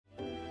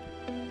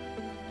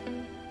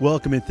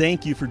Welcome and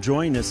thank you for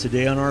joining us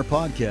today on our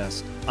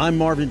podcast. I'm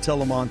Marvin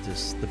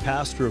Telemontis, the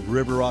pastor of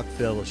River Rock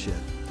Fellowship.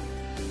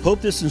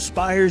 Hope this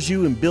inspires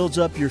you and builds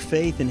up your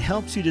faith and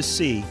helps you to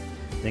see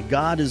that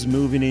God is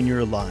moving in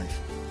your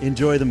life.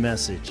 Enjoy the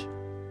message.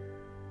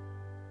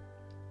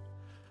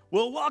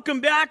 Well,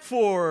 welcome back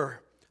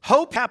for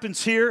Hope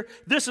Happens Here.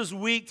 This is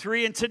week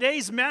 3, and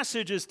today's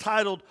message is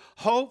titled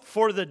Hope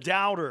for the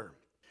Doubter.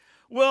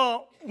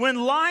 Well, when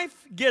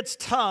life gets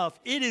tough,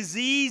 it is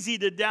easy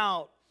to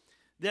doubt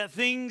that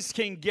things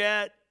can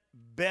get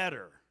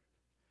better.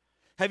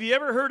 Have you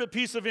ever heard a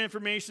piece of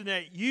information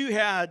that you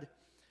had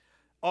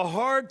a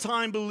hard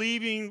time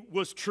believing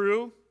was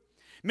true?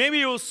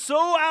 Maybe it was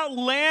so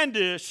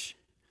outlandish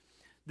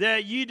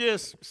that you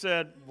just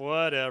said,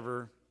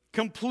 whatever.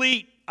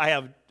 Do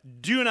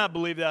not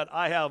believe that.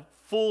 I have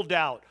full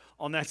doubt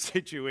on that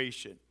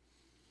situation.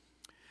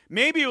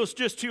 Maybe it was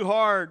just too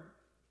hard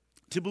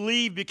to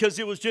believe because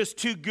it was just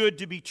too good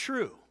to be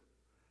true.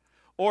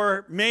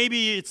 Or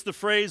maybe it's the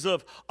phrase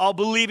of, I'll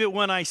believe it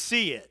when I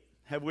see it.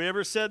 Have we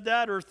ever said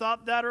that or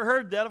thought that or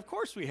heard that? Of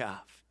course we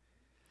have.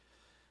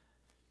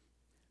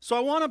 So I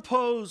want to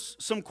pose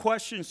some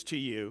questions to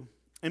you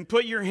and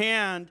put your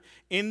hand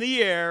in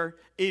the air.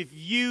 If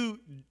you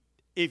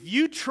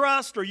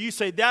trust or you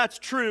say that's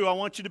true, I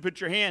want you to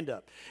put your hand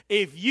up.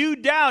 If you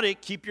doubt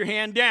it, keep your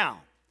hand down.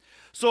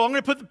 So I'm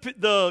going to put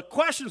the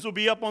questions will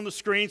be up on the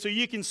screen so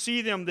you can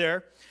see them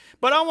there.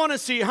 But I want to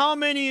see how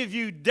many of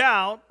you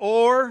doubt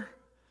or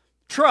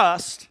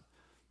trust.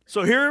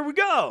 So here we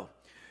go.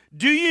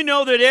 Do you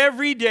know that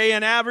every day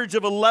an average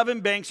of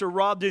 11 banks are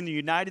robbed in the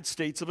United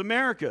States of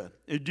America?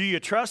 Do you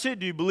trust it?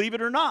 Do you believe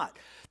it or not?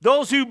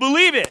 Those who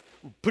believe it,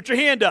 put your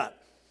hand up.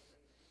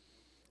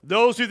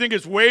 Those who think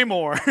it's way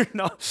more.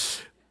 No.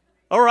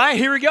 All right,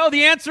 here we go.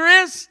 The answer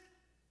is,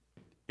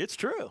 it's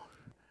true.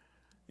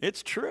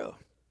 It's true.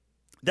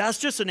 That's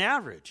just an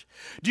average.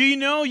 Do you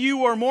know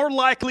you are more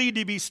likely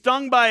to be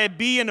stung by a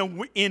bee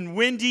in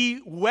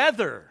windy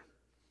weather?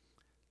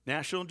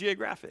 National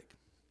Geographic.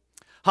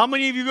 How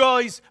many of you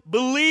guys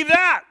believe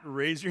that?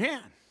 Raise your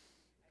hand.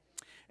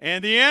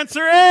 And the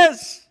answer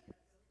is,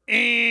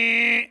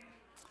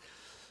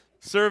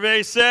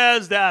 Survey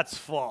says that's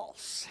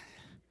false.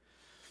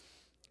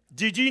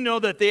 Did you know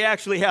that they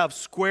actually have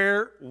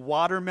square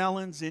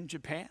watermelons in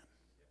Japan?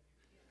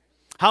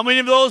 How many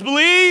of those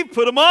believe?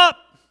 Put them up.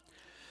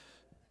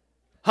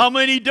 How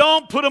many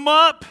don't? Put them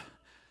up.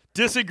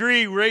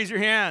 Disagree? Raise your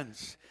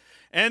hands.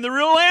 And the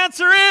real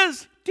answer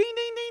is, ding, ding,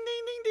 ding,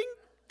 ding, ding, ding.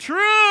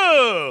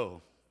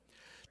 True.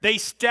 They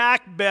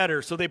stack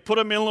better, so they put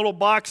them in little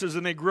boxes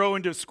and they grow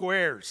into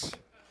squares.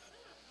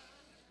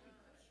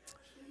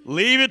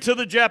 Leave it to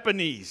the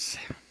Japanese.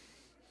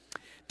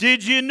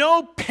 Did you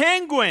know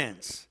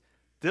penguins?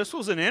 This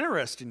was an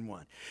interesting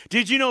one.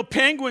 Did you know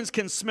penguins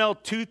can smell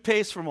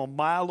toothpaste from a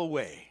mile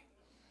away?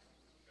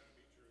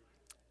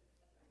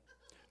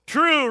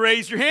 True.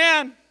 Raise your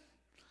hand.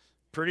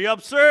 Pretty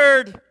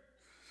absurd.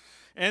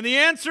 And the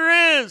answer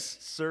is,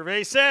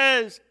 survey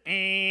says,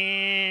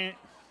 it's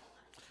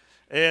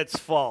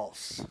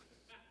false.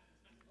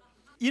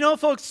 You know,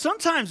 folks,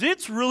 sometimes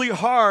it's really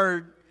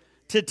hard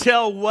to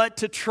tell what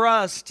to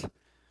trust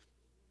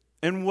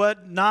and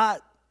what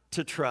not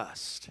to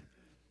trust.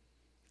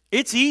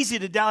 It's easy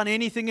to doubt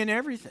anything and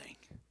everything.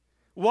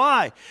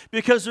 Why?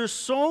 Because there's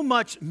so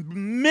much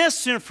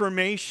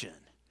misinformation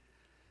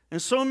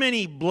and so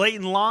many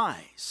blatant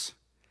lies.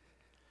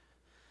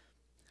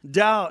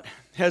 Doubt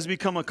has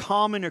become a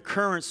common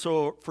occurrence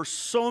for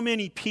so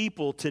many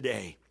people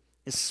today,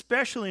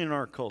 especially in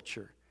our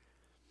culture.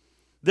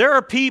 There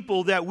are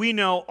people that we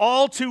know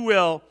all too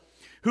well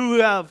who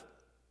have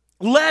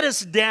let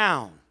us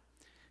down,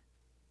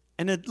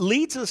 and it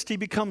leads us to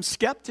become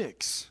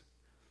skeptics,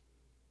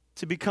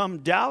 to become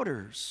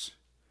doubters,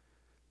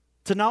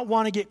 to not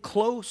want to get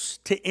close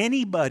to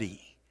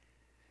anybody.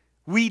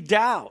 We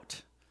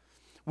doubt.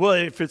 Well,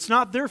 if it's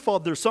not their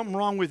fault, there's something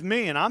wrong with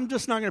me, and I'm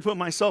just not going to put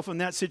myself in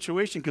that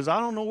situation because I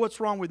don't know what's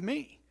wrong with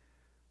me.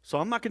 So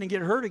I'm not going to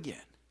get hurt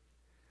again.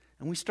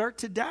 And we start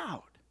to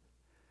doubt.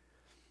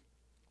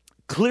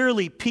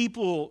 Clearly,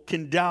 people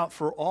can doubt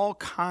for all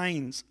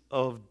kinds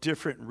of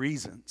different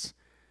reasons.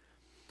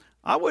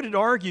 I would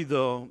argue,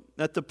 though,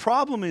 that the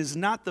problem is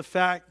not the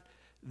fact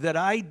that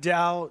I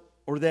doubt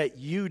or that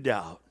you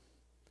doubt.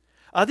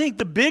 I think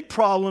the big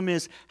problem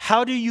is,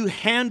 how do you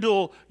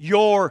handle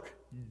your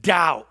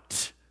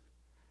doubt?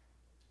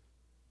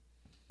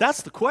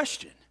 That's the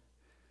question.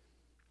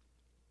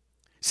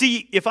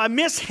 See, if I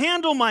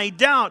mishandle my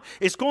doubt,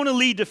 it's going to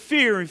lead to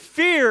fear, and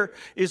fear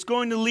is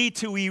going to lead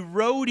to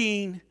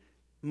eroding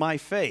my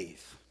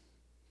faith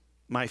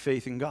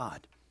in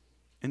God.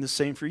 And the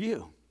same for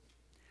you.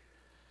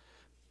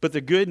 But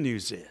the good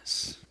news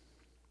is,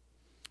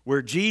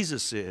 where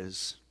Jesus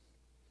is,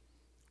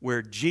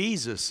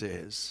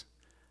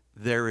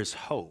 there is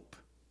hope.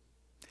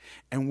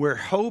 And where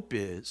hope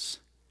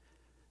is,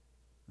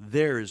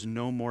 there is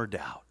no more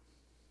doubt.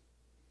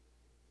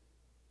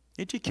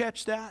 Did you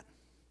catch that?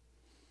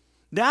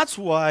 That's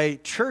why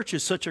church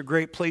is such a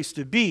great place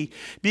to be,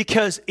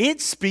 because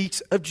it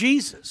speaks of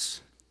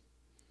Jesus.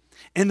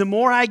 And the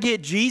more I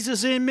get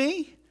Jesus in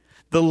me,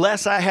 the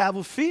less I have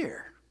of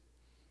fear.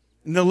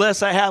 And the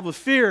less I have of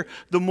fear,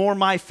 the more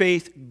my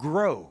faith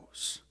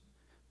grows,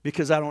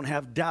 because I don't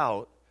have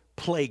doubt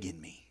plaguing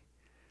me.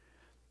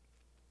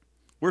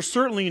 We're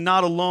certainly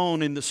not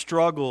alone in the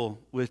struggle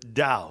with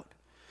doubt.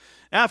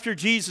 After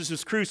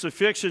Jesus'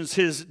 crucifixion,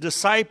 his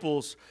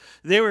disciples,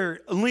 they were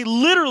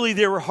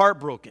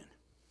heartbroken.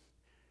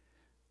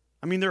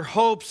 I mean, their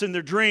hopes and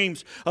their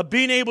dreams of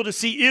being able to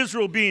see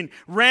Israel being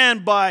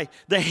ran by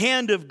the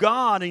hand of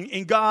God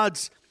and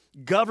God's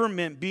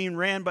government being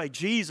ran by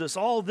Jesus,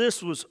 all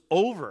this was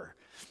over.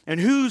 And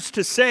who's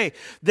to say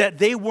that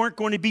they weren't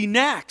going to be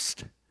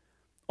next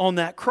on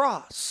that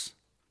cross?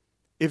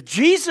 If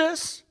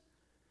Jesus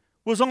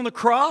was on the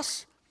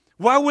cross,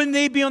 why wouldn't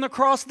they be on the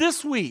cross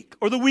this week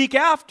or the week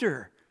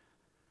after?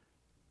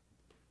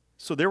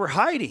 So they were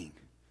hiding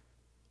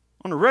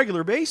on a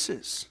regular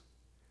basis.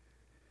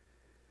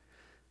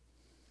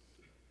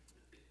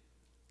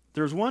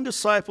 There's one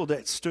disciple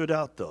that stood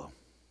out, though.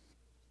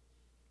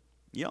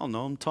 Y'all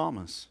know him,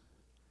 Thomas.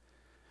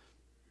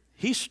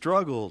 He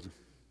struggled,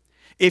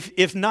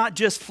 if not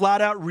just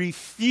flat out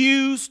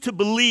refused to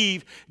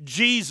believe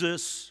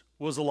Jesus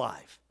was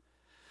alive.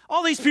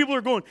 All these people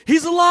are going,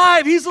 he's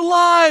alive,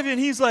 and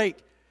he's like,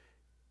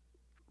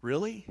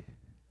 really?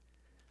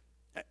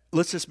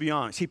 Let's just be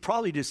honest. He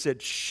probably just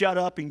said, shut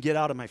up and get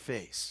out of my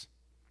face.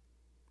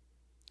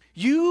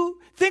 You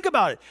think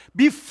about it.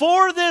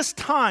 Before this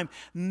time,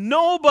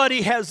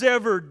 nobody has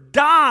ever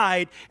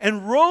died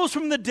and rose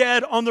from the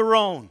dead on their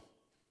own.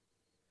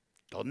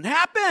 Doesn't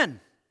happen.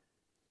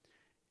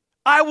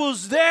 I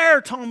was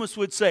there, Thomas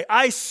would say.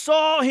 I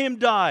saw him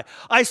die.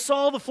 I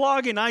saw the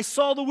flogging. I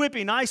saw the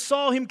whipping. I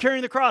saw him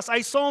carrying the cross.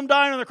 I saw him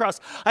dying on the cross.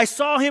 I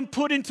saw him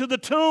put into the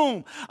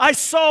tomb. I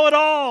saw it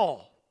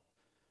all.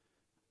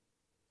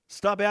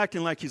 Stop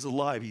acting like he's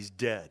alive. He's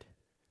dead.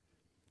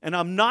 And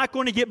I'm not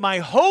going to get my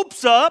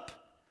hopes up.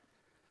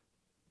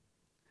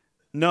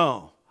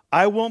 No,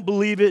 I won't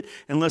believe it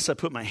unless I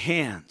put my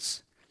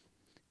hands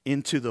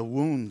into the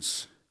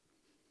wounds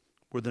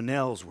where the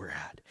nails were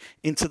at,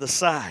 into the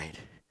side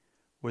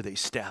where they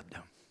stabbed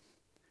him.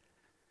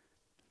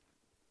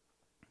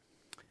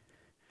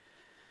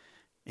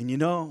 And you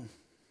know,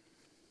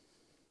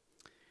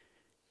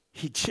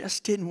 he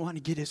just didn't want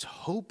to get his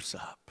hopes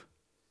up.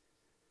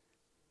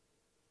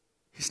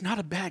 He's not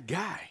a bad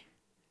guy.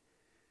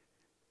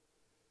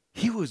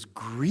 He was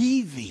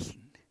grieving.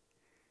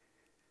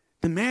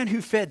 The man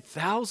who fed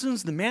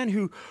thousands, the man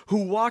who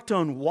walked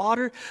on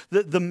water,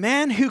 the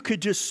man who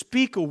could just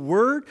speak a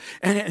word.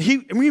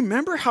 And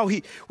remember how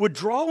he would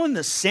draw in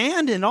the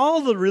sand and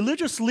all the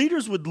religious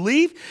leaders would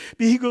leave?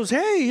 But he goes,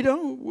 hey,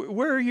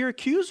 where are your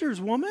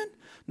accusers, woman?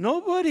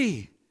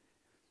 Nobody.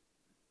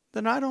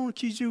 Then I don't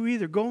accuse you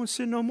either. Go and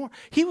sin no more.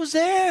 He was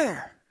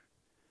there.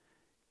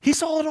 He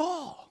saw it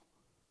all.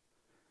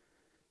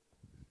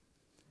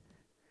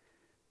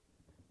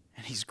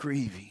 And he's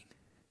grieving.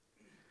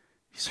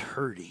 He's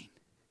hurting.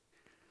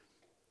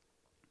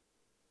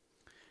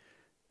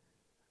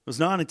 It was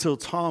not until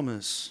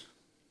Thomas,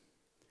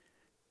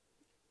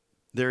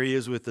 there he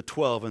is with the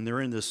 12, and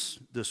they're in this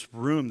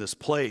room, this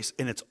place,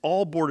 and it's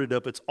all boarded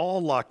up, it's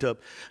all locked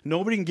up.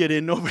 Nobody can get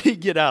in, nobody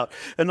can get out.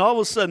 And all of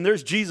a sudden,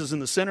 there's Jesus in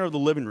the center of the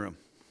living room.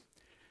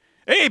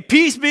 Hey,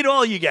 peace be to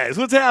all you guys.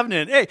 What's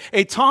happening?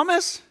 Hey,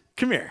 Thomas,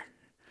 come here.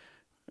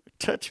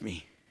 Touch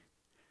me.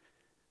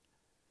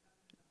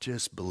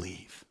 Just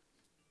believe.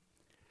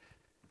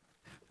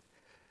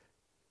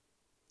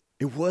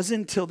 It wasn't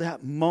until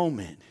that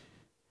moment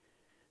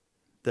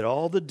that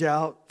all the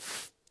doubt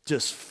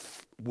just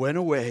went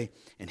away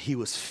and he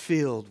was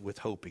filled with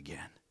hope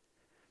again.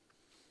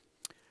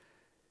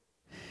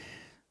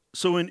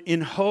 So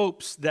in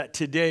hopes that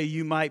today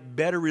you might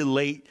better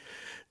relate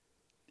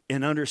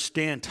and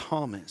understand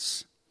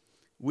Thomas,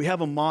 we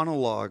have a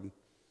monologue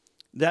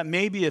that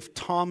maybe if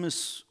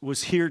Thomas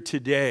was here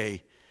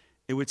today,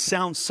 it would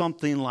sound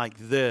something like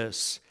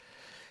this.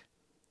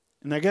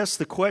 And I guess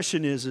the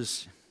question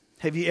is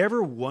have you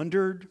ever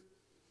wondered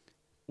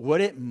what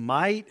it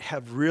might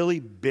have really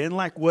been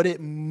like, what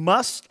it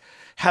must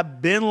have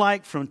been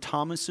like from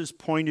Thomas's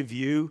point of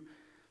view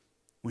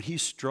when he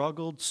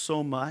struggled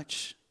so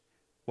much,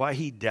 why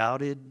he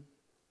doubted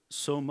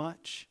so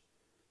much?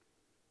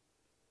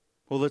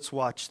 Well, let's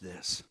watch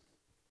this.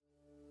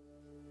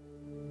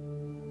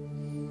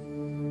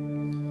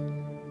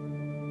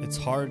 It's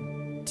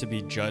hard to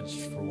be judged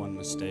for one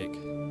mistake,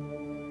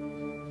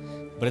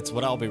 but it's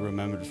what I'll be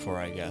remembered for,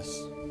 I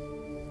guess.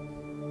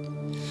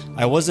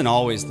 I wasn't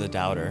always the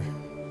doubter.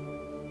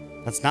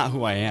 That's not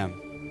who I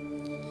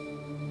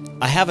am.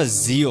 I have a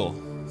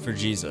zeal for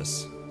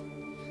Jesus.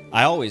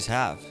 I always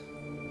have.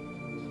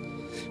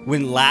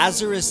 When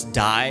Lazarus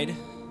died,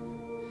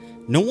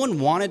 no one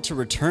wanted to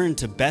return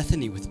to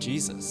Bethany with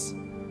Jesus.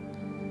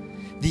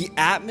 The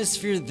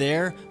atmosphere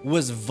there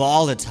was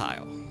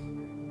volatile,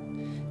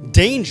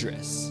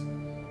 dangerous.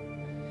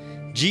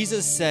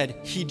 Jesus said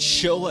he'd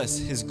show us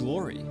his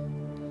glory.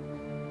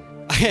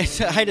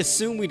 I'd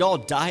assume we'd all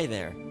die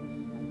there.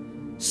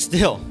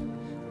 Still,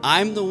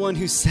 I'm the one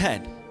who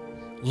said,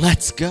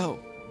 Let's go.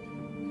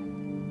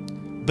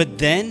 But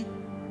then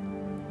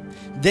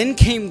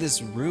came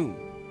this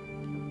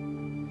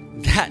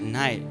room that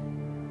night.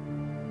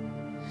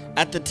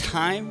 At the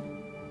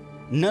time,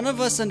 none of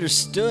us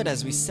understood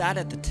as we sat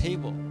at the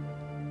table.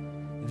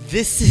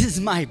 This is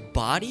my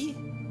body?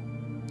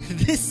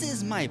 This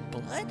is my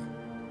blood?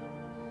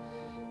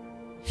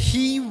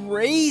 He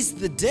raised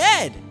the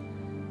dead.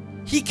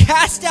 He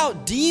cast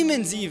out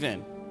demons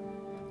even.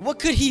 What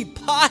could he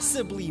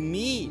possibly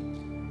mean?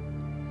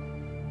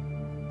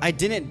 I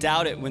didn't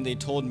doubt it when they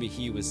told me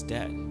he was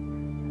dead.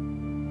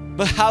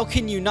 But how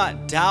can you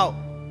not doubt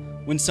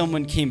when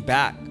someone came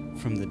back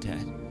from the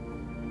dead?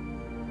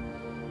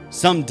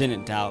 Some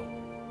didn't doubt.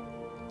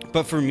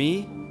 But for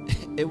me,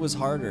 it was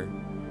harder.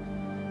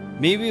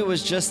 Maybe it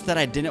was just that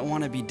I didn't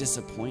want to be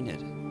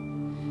disappointed.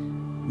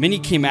 Many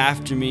came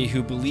after me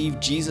who believed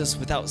Jesus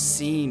without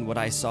seeing what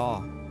I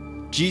saw.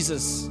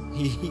 Jesus,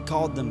 he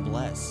called them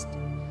blessed.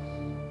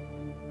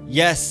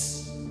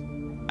 Yes,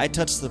 I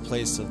touched the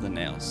place of the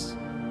nails,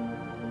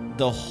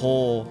 the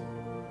hole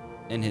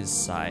in his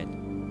side.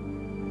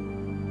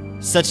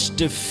 Such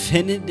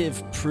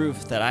definitive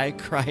proof that I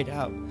cried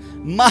out,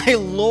 "My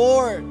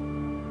Lord,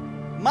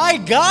 my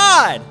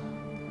God!"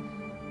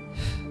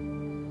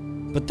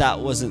 But that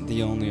wasn't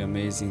the only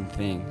amazing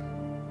thing.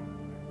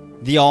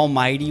 The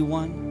Almighty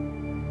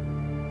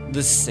One,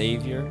 the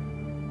Savior,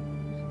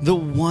 the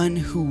one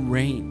who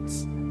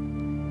reigns,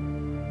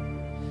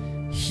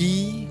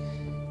 he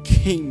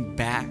came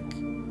back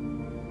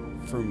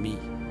for me.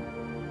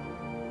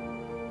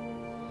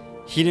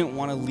 He didn't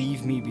want to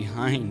leave me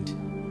behind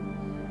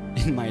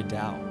in my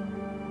doubt.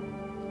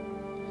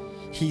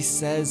 He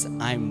says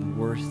I'm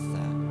worth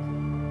that,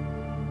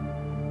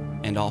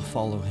 and I'll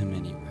follow him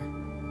anywhere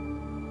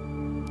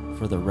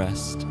for the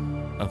rest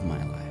of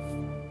my life.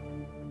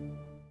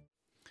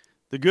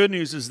 The good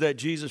news is that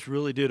Jesus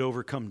really did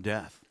overcome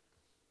death.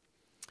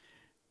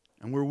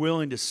 And we're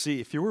willing to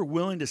see, if you were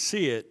willing to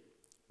see it,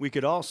 we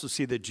could also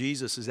see that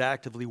Jesus is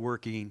actively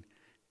working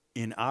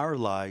in our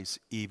lives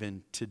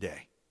even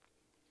today.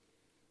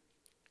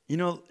 You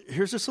know,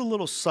 here's just a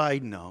little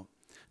side note.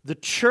 The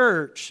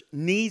church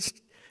needs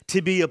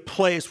to be a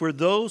place where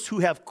those who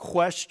have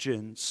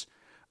questions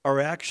are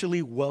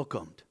actually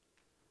welcomed.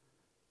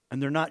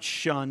 And they're not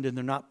shunned and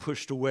they're not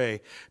pushed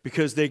away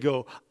because they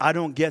go, "I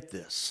don't get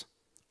this.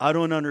 I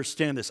don't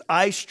understand this.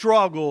 I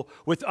struggle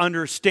with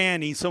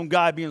understanding some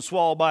guy being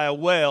swallowed by a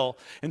whale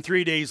and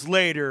 3 days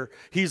later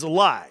he's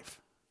alive.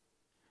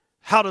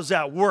 How does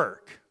that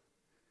work?"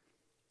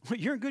 Well,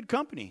 you're in good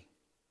company.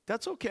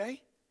 That's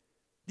okay.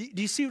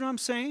 Do you see what I'm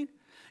saying?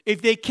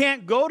 If they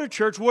can't go to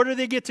church, where do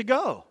they get to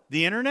go?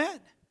 The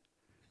internet?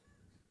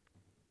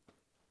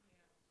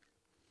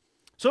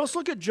 So let's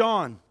look at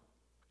John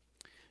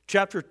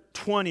chapter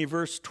 20,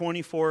 verse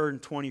 24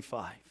 and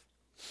 25.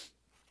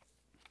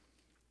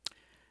 It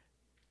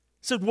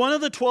said, one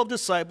of the 12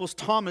 disciples,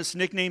 Thomas,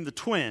 nicknamed the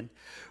twin,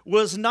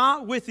 was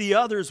not with the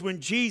others when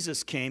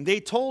Jesus came.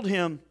 They told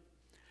him,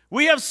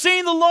 "We have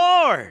seen the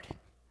Lord."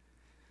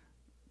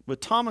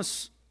 But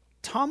Thomas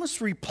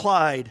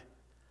replied,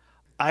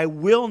 "I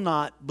will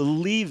not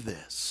believe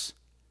this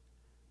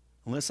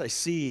unless I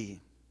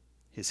see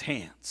his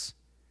hands,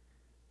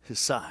 his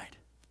side."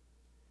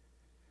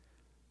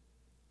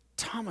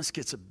 Thomas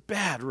gets a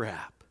bad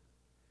rap.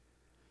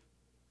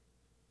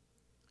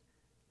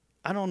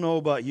 I don't know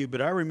about you, but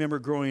I remember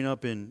growing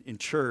up in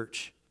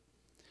church,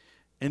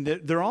 and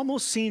there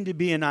almost seemed to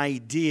be an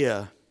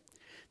idea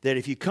that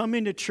if you come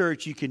into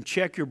church, you can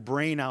check your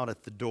brain out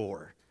at the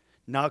door.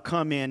 Now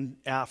come in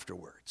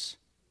afterwards.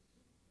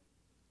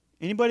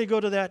 Anybody go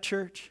to that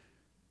church?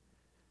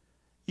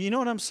 You know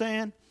what I'm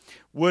saying?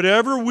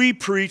 Whatever we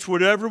preach,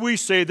 whatever we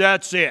say,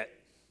 that's it.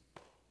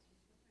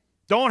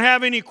 Don't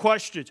have any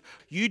questions.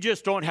 You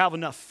just don't have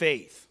enough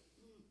faith.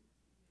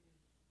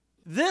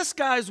 This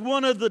guy's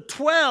one of the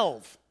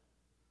 12.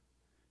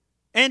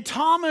 And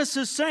Thomas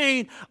is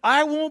saying,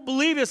 "I won't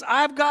believe this.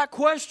 I've got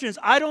questions.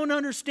 I don't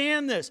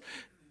understand this."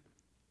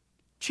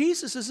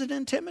 Jesus isn't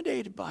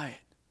intimidated by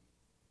it.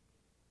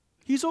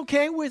 He's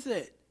okay with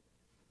it.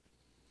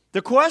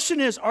 The question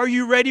is, are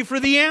you ready for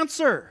the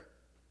answer?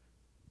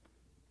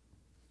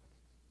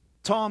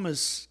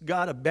 Thomas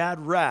got a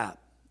bad rap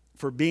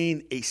for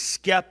being a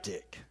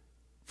skeptic,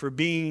 for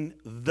being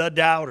the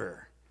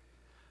doubter.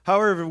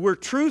 However, if we're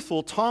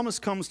truthful, Thomas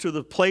comes to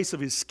the place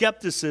of his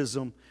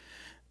skepticism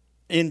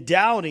in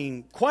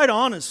doubting, quite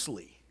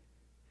honestly.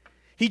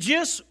 He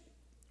just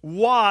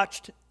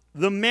watched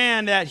the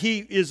man that he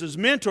is his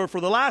mentor for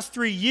the last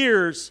 3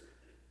 years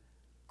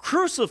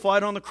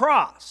crucified on the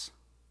cross.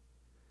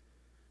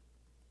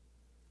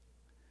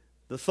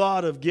 The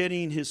thought of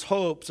getting his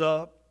hopes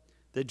up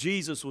that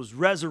Jesus was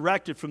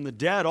resurrected from the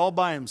dead all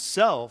by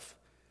himself,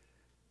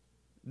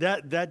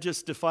 that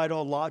just defied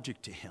all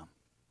logic to him.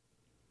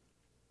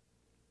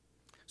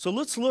 So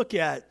let's look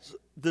at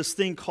this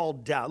thing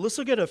called doubt. Let's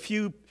look at a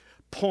few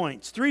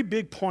points, 3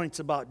 big points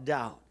about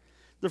doubt.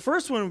 The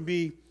first one would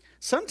be,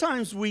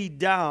 sometimes we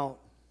doubt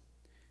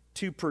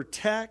to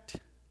protect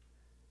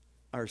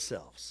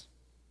ourselves.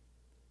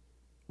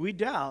 we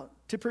doubt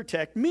to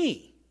protect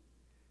me.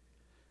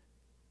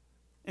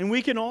 And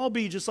we can all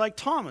be just like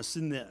Thomas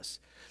in this.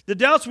 The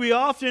doubts we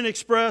often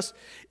express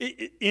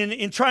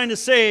in trying to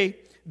say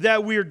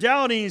that we're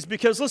doubting is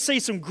because, let's say,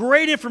 some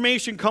great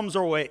information comes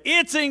our way.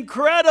 It's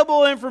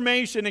incredible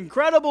information,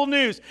 incredible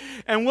news.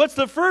 And what's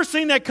the first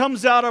thing that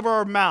comes out of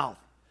our mouth?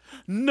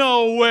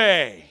 No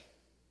way.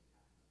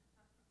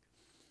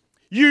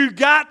 You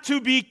got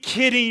to be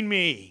kidding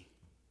me.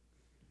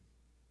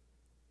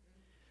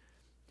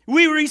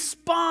 We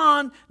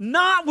respond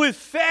not with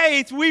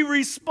faith, we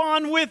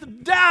respond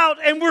with doubt,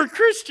 and we're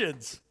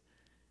Christians.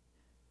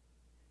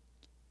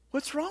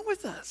 What's wrong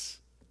with us?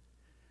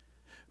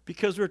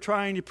 Because we're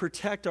trying to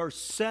protect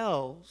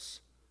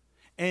ourselves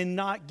and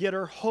not get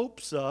our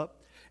hopes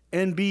up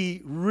and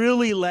be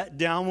really let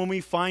down when we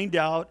find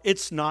out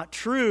it's not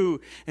true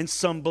and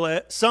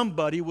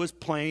somebody was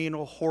playing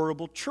a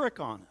horrible trick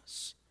on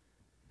us.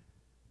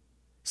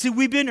 See,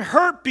 we've been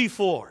hurt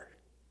before.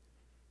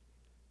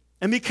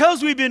 And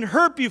because we've been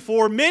hurt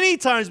before, many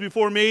times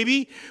before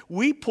maybe,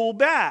 we pull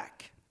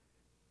back.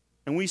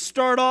 And we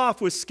start off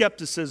with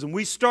skepticism.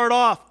 We start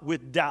off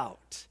with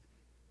doubt.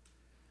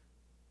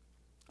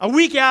 A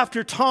week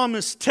after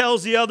Thomas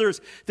tells the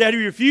others that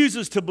he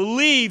refuses to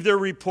believe their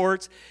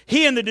reports,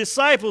 he and the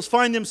disciples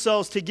find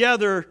themselves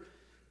together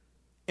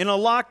in a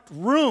locked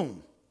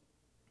room.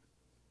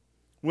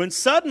 When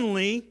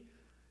suddenly,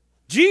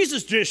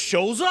 Jesus just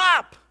shows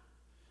up.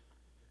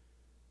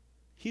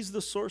 He's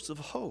the source of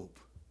hope.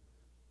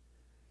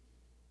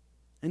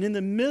 And in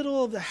the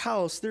middle of the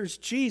house, there's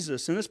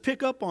Jesus. And let's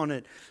pick up on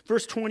it.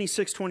 Verse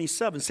 26,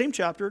 27, same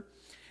chapter.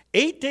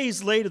 8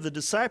 days later, the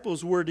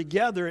disciples were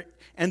together,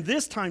 and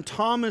this time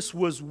Thomas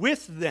was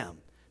with them.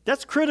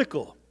 That's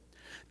critical.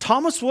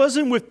 Thomas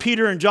wasn't with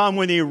Peter and John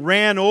when they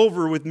ran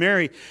over with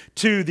Mary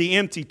to the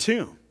empty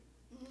tomb.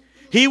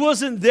 He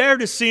wasn't there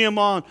to see him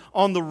on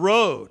the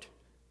road.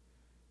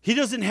 He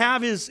doesn't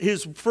have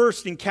his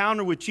first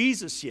encounter with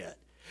Jesus yet.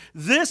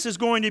 This is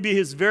going to be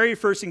his very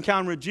first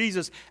encounter with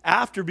Jesus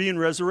after being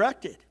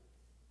resurrected.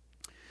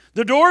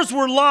 The doors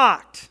were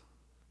locked.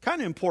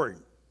 Kind of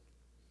important.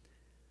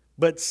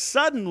 But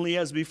suddenly,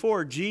 as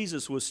before,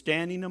 Jesus was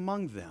standing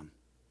among them.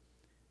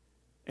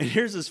 And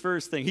here's his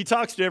first thing. He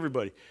talks to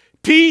everybody.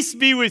 Peace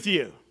be with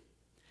you.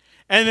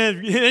 And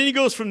then he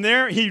goes from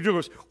there. He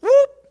goes,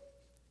 whoop.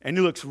 And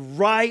he looks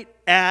right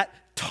at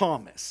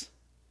Thomas.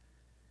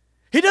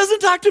 He doesn't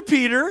talk to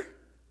Peter.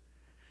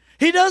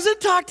 He doesn't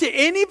talk to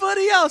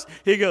anybody else.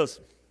 He goes,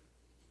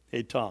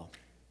 hey, Tom,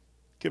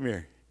 come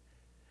here.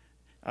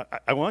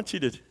 I want you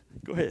to,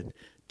 go ahead,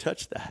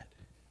 touch that.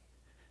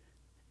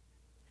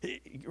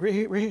 Right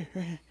here, right here,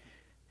 right here.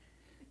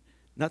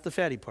 Not the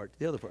fatty part,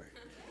 the other part.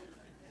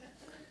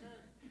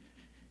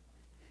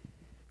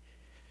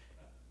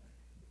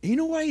 You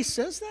know why he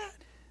says that?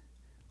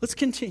 Let's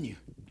continue.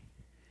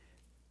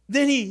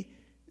 Then he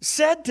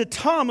said to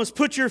Thomas,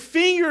 put your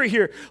finger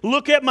here.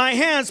 Look at my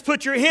hands.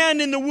 Put your hand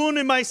in the wound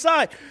in my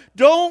side.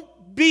 Don't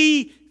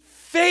be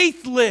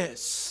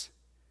faithless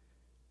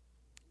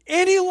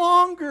any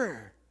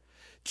longer.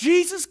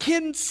 Jesus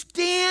couldn't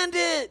stand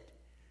it.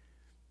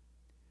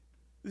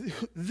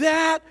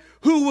 That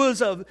who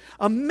was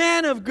a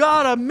man of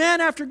God, a man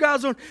after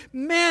God's own.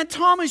 Man,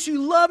 Thomas,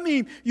 you loved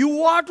me. You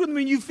walked with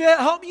me. You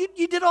helped me.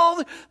 You did all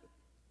the.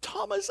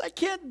 Thomas, I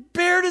can't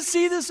bear to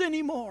see this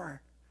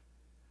anymore.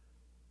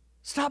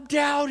 Stop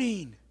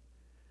doubting.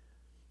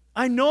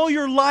 I know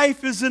your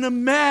life is in a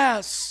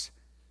mess.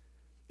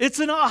 It's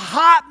in a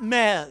hot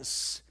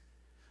mess.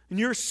 And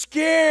you're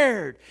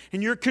scared.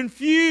 And you're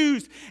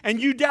confused.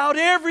 And you doubt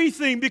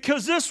everything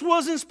because this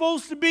wasn't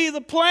supposed to be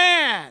the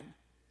plan.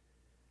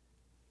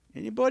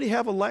 Anybody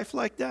have a life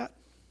like that?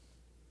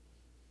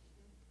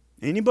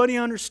 Anybody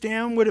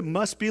understand what it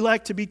must be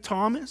like to be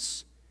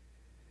Thomas?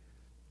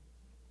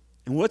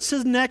 And what's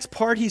his next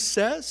part he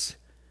says?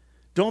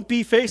 Don't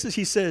be faithless.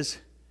 He says,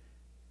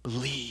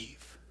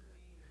 believe.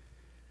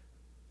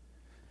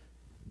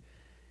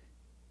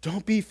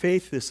 Don't be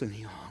faithless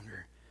any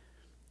longer.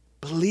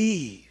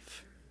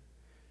 Believe.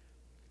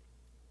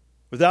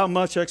 Without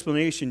much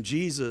explanation,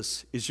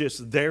 Jesus is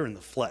just there in the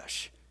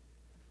flesh.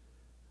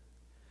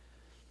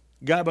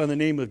 A guy by the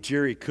name of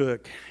Jerry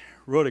Cook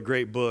wrote a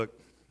great book,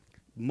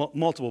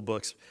 multiple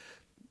books,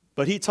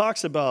 but he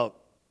talks about,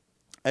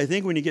 I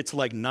think when you get to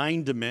like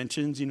 9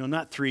 dimensions,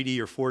 not 3D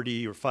or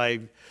 4D or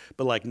 5,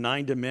 but like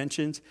 9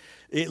 dimensions,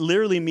 it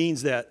literally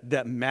means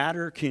that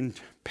matter can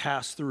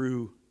pass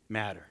through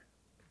matter.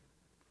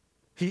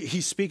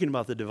 He's speaking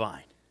about the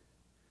divine.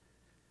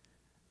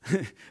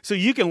 So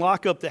you can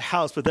lock up the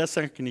house, but that's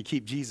not going to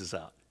keep Jesus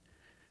out.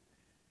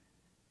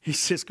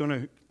 He's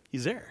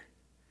there.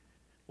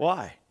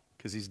 Why?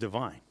 Because he's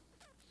divine.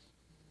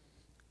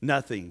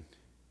 Nothing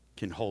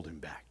can hold him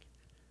back.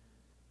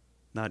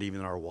 Not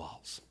even our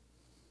walls.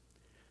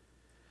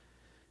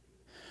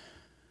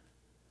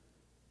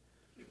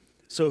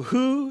 So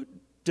who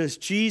does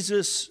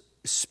Jesus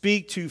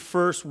speak to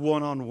first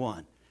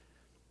one-on-one?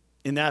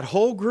 In that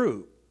whole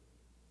group,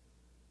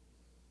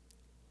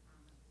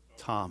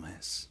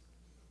 Thomas.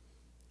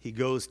 He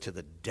goes to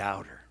the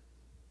doubter.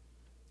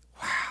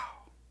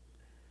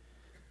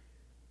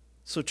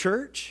 So,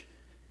 church,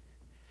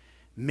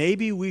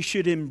 maybe we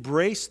should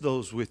embrace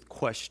those with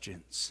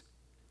questions.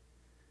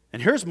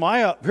 And here's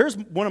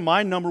one of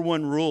my number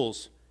one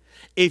rules.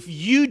 If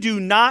you do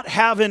not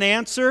have an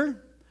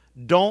answer,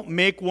 don't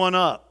make one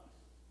up.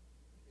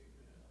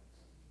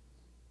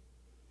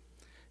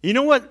 You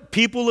know what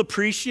people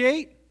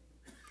appreciate?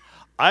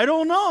 I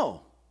don't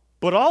know,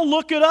 but I'll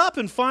look it up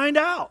and find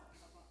out.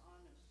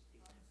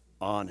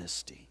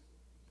 Honesty.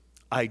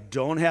 I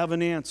don't have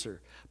an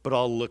answer, but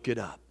I'll look it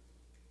up.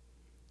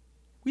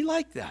 We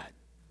like that.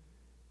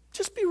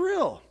 Just be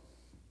real.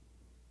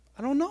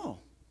 I don't know.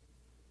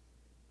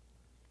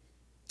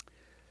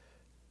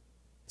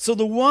 So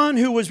the one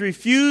who was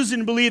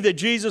refusing to believe that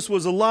Jesus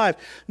was alive,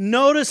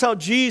 notice how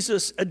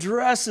Jesus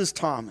addresses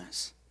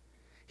Thomas.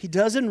 He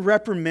doesn't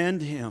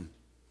reprimand him.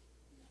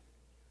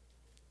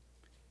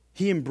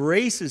 He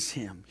embraces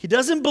him. He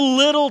doesn't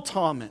belittle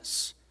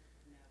Thomas.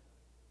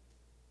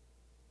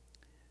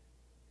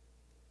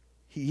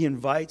 He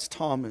invites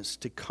Thomas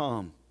to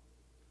come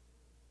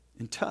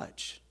and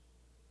touch.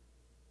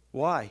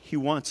 Why? He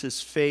wants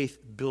his faith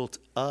built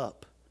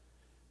up,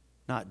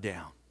 not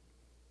down.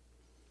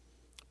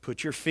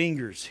 Put your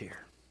fingers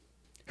here.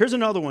 Here's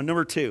another one,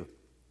 number 2.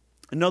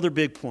 Another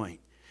big point.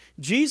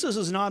 Jesus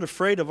is not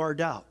afraid of our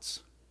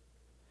doubts.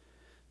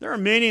 There are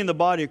many in the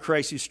body of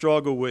Christ who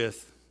struggle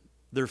with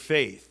their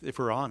faith, if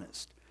we're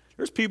honest.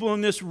 There's people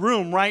in this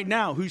room right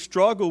now who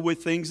struggle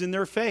with things in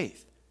their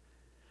faith.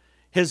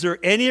 Has there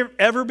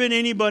ever been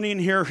anybody in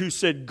here who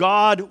said,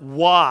 God,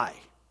 why? ...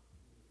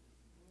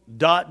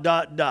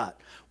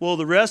 Well,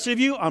 the rest of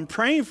you, I'm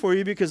praying for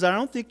you because I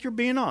don't think you're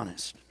being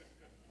honest.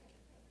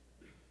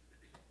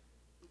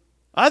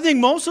 I think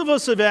most of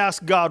us have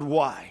asked God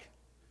why.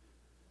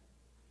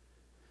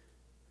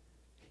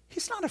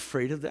 He's not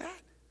afraid of that.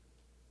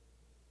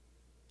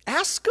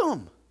 Ask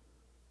him.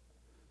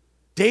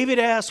 David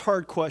asked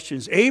hard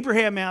questions.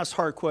 Abraham asked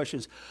hard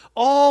questions.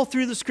 All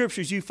through the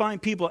scriptures, you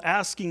find people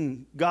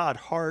asking God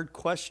hard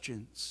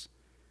questions.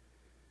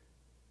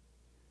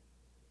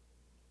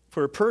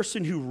 For a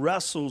person who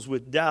wrestles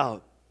with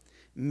doubt,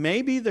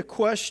 maybe the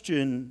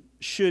question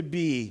should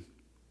be,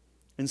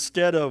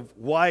 instead of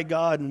why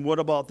God and what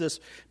about this,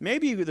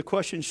 maybe the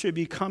question should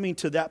be coming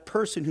to that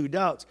person who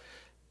doubts.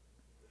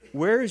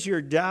 Where is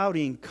your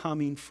doubting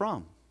coming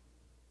from?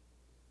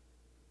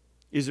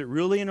 Is it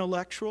really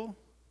intellectual?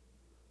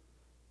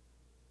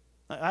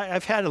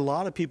 I've had a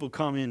lot of people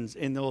come in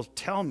and they'll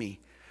tell me,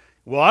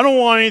 well, I don't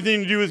want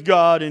anything to do with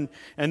God. And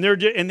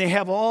they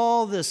have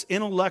all this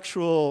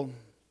intellectual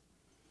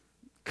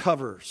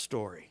cover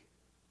story.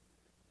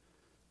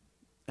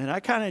 And I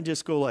kind of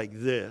just go like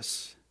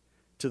this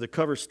to the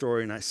cover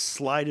story and I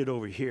slide it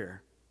over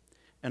here.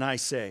 And I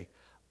say,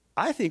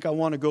 I think I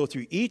want to go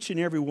through each and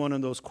every one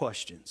of those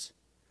questions.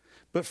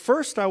 But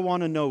first I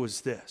want to know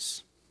is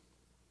this.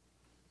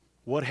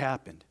 What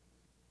happened?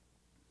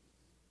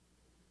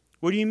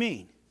 What do you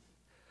mean?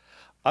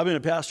 I've been a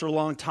pastor a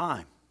long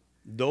time.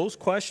 Those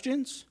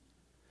questions,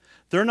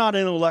 they're not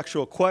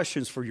intellectual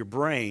questions for your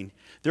brain.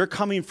 They're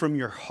coming from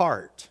your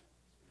heart.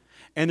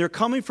 And they're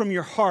coming from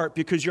your heart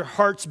because your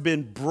heart's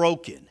been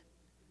broken.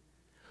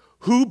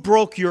 Who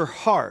broke your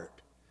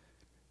heart?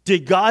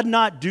 Did God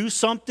not do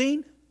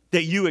something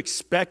that you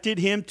expected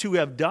him to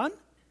have done?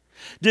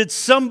 Did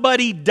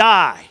somebody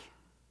die?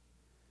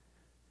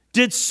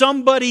 Did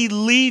somebody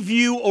leave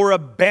you or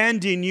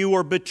abandon you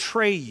or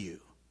betray you?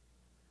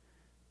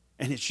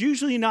 And it's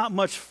usually not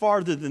much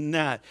farther than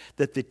that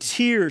the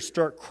tears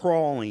start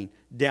crawling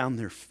down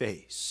their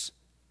face.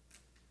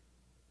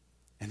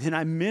 And then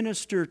I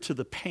minister to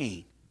the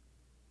pain.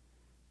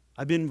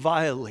 I've been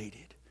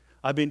violated.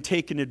 I've been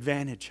taken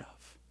advantage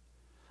of.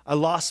 I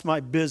lost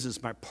my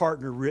business. My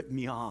partner ripped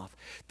me off.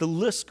 The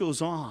list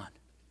goes on.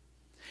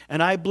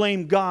 And I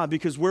blame God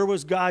because where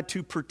was God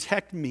to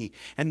protect me?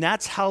 And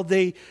that's how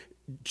they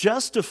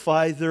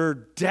justify their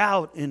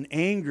doubt and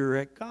anger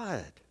at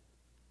God.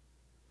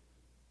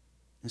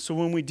 And so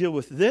when we deal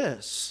with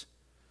this,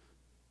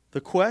 the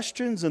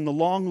questions and the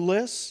long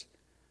lists,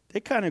 they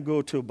kind of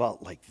go to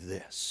about like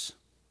this.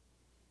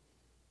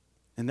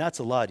 And that's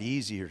a lot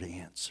easier to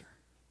answer.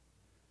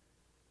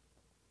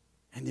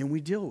 And then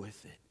we deal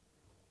with it.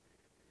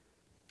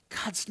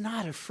 God's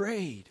not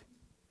afraid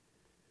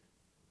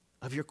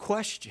of your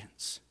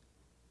questions.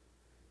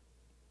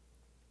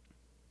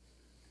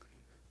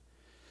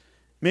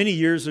 Many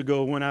years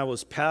ago when I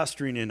was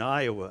pastoring in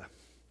Iowa,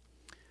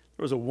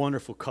 there was a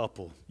wonderful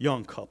couple,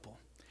 young couple.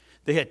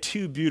 They had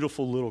 2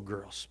 beautiful little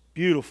girls,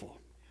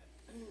 beautiful.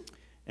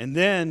 And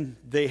then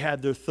they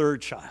had their 3rd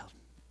child,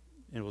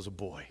 and it was a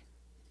boy.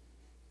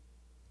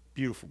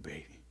 Beautiful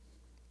baby.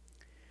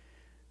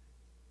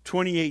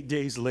 28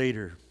 days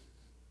later,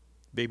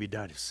 baby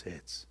died of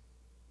SIDS.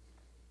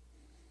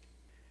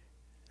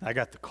 I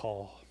got the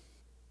call.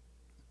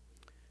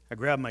 I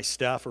grabbed my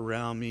staff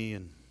around me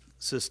and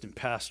assistant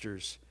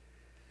pastors,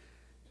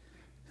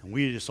 and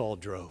we just all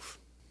drove.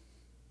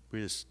 We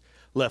just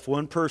left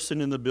one person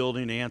in the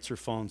building to answer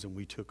phones, and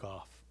we took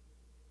off.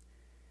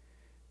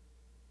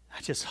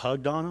 I just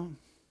hugged on them.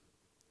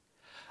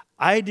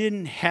 I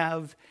didn't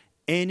have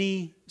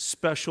any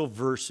special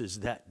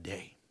verses that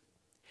day.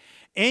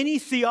 Any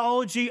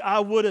theology I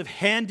would have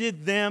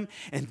handed them,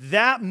 and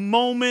that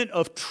moment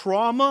of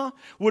trauma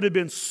would have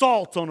been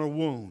salt on a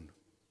wound.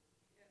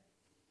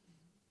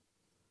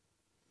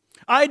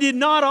 I did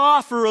not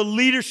offer a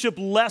leadership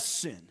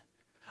lesson.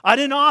 I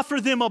didn't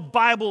offer them a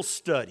Bible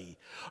study.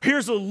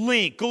 Here's a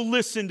link. Go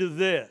listen to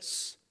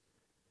this.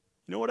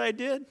 You know what I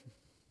did?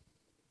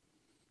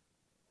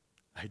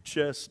 I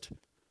just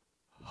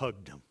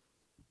hugged them.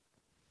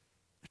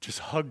 I just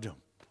hugged them.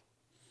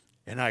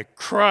 And I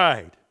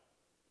cried.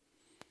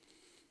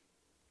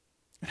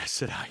 And I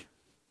said,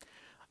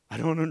 I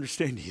don't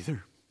understand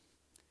either.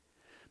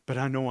 But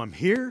I know I'm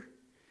here.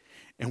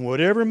 And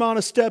whatever amount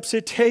of steps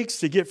it takes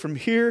to get from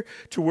here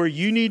to where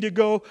you need to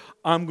go,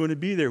 I'm going to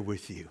be there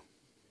with you.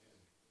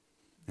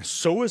 And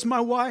so is my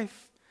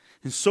wife.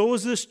 And so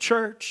is this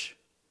church.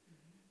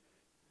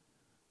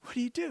 What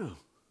do you do?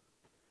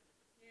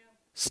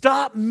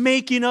 Stop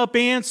making up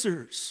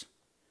answers.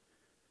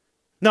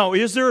 Now,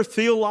 is there a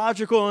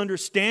theological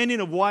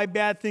understanding of why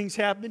bad things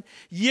happen?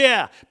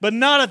 Yeah, but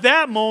not at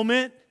that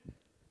moment.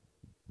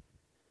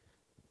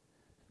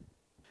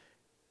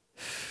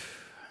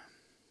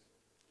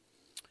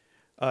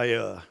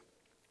 I've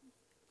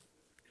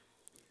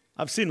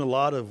seen a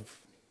lot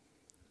of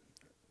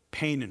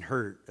pain and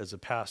hurt as a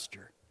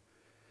pastor.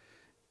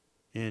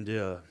 And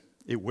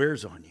it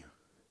wears on you.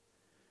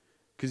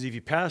 Because if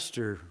you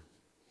pastor,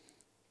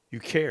 you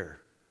care.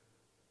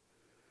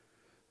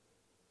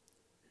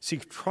 See,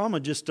 trauma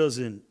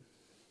doesn't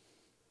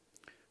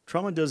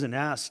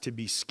ask to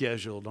be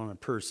scheduled on a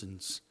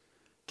person's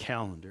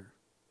calendar.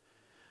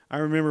 I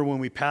remember when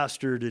we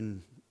pastored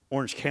in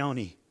Orange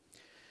County,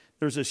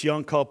 there was this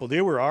young couple.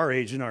 They were our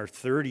age, in our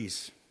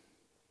 30s,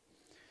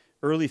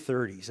 early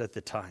 30s at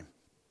the time.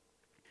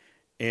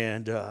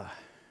 And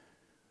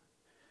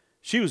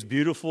she was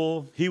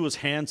beautiful. He was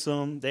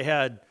handsome. They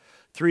had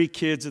 3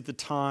 kids at the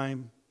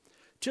time,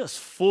 just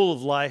full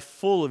of life,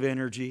 full of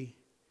energy.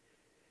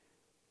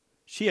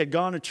 She had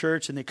gone to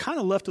church, and they kind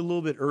of left a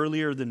little bit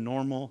earlier than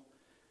normal.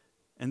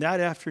 And that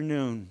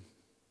afternoon,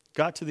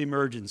 got to the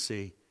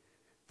emergency,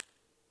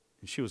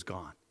 and she was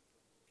gone.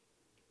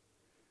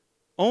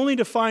 Only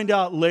to find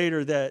out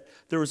later that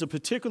there was a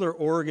particular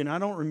organ, I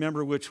don't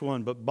remember which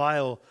one, but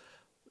bile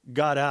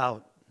got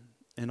out.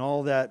 And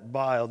all that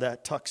bile,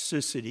 that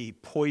toxicity,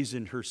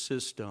 poisoned her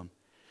system.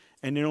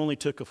 And it only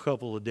took a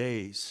couple of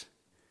days.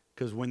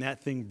 Because when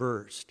that thing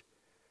burst,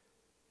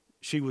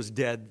 she was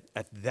dead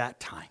at that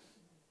time.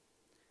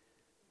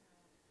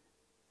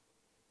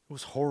 It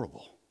was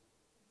horrible.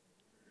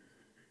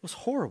 It was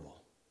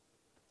horrible.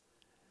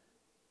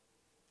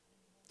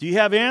 Do you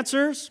have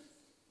answers?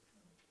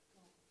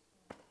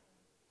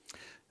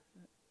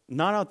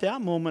 Not at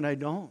that moment, I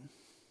don't.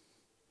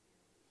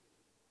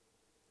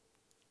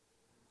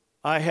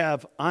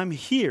 I'm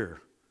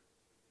here.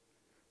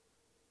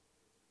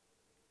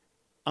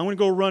 I'm going to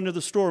go run to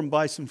the store and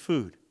buy some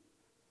food.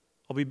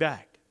 I'll be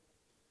back.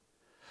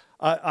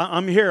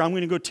 I'm here. I'm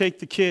going to go take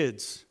the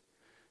kids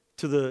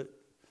to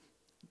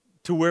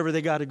wherever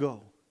they got to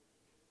go.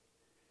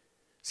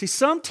 See,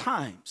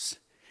 sometimes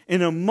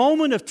in a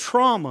moment of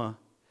trauma,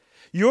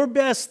 your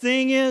best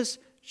thing is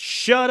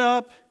shut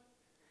up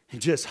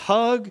and just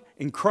hug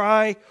and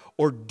cry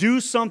or do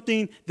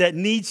something that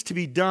needs to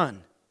be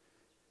done.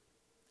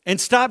 And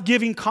stop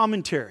giving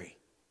commentary.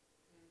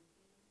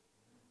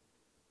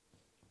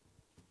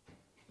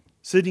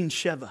 Sitting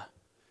Sheva.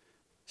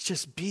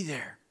 Just be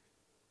there.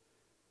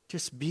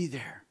 Just be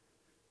there.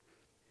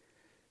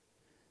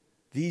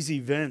 These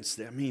events,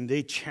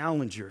 they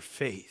challenge your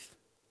faith.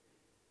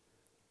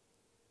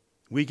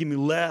 We can be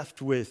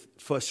left with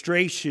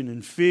frustration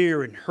and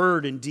fear and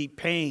hurt and deep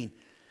pain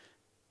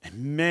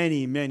and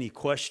many, many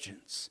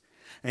questions.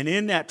 And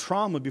in that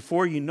trauma,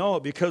 before you know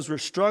it, because we're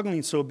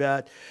struggling so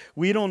bad,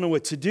 we don't know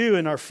what to do.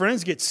 And our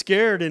friends get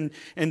scared and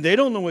they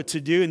don't know what to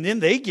do. And then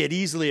they get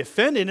easily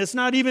offended. And it's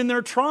not even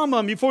their trauma.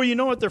 And before you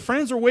know it, their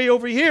friends are way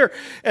over here.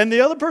 And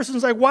the other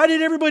person's like, why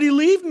did everybody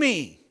leave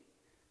me?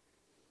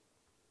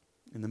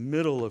 In the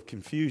middle of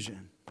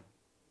confusion,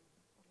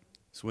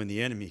 it's when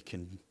the enemy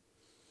can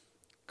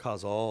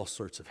cause all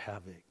sorts of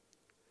havoc.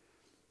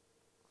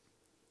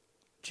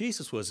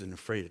 Jesus wasn't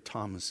afraid of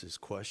Thomas's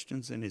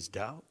questions and his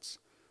doubts.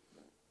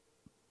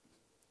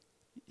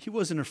 He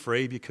wasn't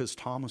afraid because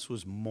Thomas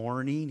was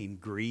mourning and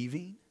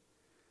grieving.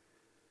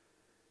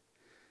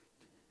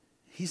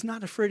 He's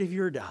not afraid of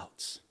your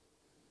doubts.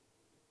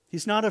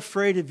 He's not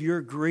afraid of your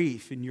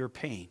grief and your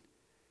pain.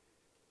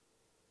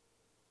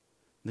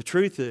 The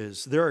truth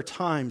is, there are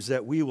times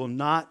that we will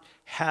not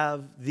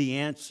have the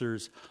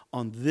answers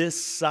on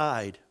this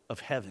side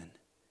of heaven.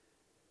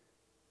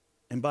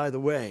 And by the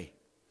way,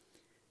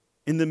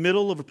 in the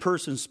middle of a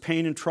person's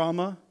pain and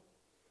trauma,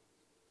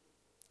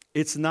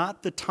 it's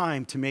not the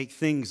time to make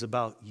things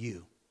about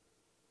you.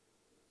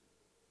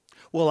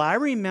 Well, I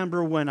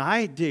remember when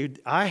I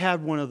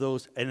had one of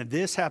those, and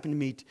this happened to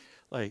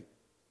me,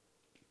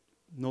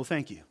 no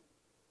thank you.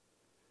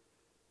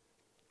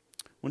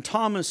 When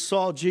Thomas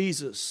saw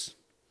Jesus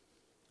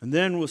and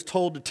then was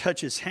told to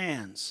touch his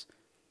hands,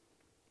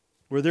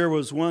 Where there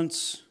was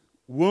once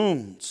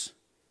wounds,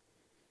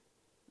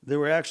 there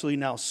were actually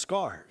now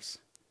scars.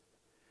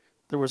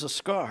 There was a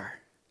scar.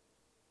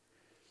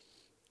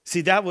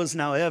 See, that was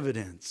now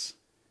evidence.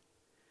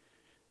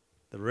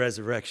 The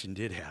resurrection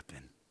did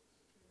happen.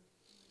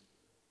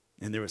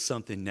 And there was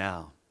something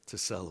now to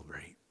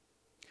celebrate.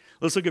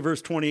 Let's look at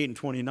verse 28 and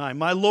 29.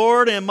 My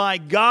Lord and my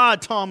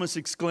God, Thomas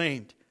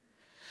exclaimed.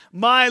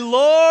 My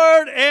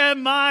Lord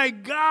and my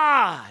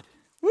God.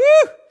 Woo!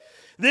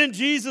 Then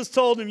Jesus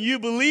told him, you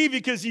believe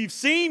because you've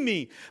seen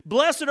me.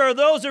 Blessed are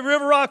those at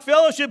River Rock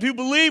Fellowship who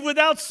believe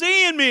without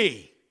seeing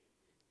me.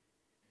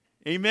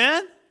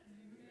 Amen?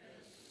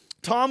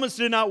 Thomas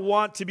did not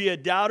want to be a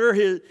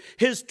doubter.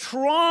 His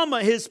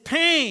trauma, his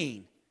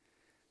pain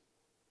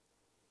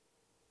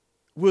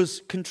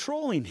was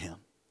controlling him.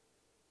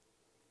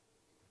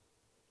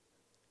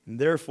 And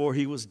therefore,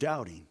 he was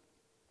doubting.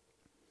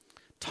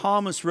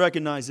 Thomas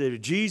recognized that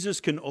if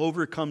Jesus can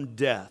overcome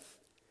death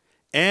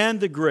and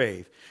the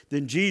grave,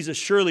 then Jesus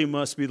surely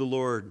must be the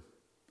Lord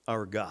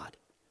our God.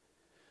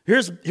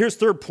 Here's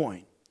third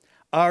point.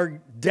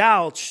 Our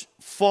doubts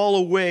fall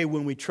away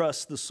when we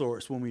trust the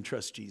source, when we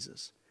trust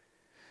Jesus.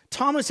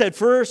 Thomas had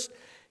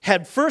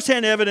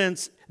firsthand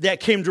evidence that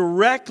came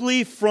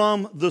directly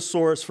from the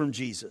source, from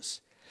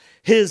Jesus.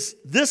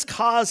 This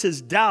caused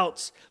his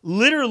doubts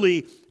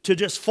literally to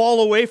just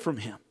fall away from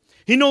him.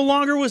 He no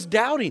longer was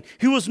doubting.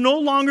 He was no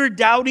longer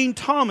doubting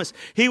Thomas.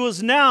 He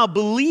was now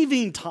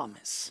believing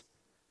Thomas.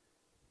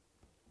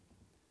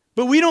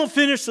 But we don't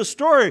finish the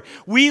story.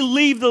 We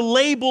leave the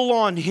label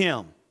on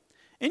him.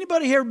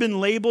 Anybody here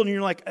been labeled and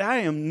you're like, I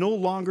am no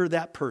longer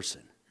that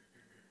person?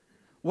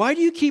 Why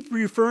do you keep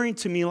referring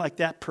to me like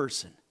that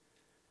person?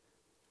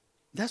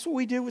 That's what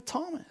we did with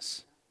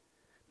Thomas.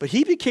 But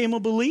he became a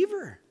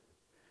believer.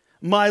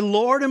 My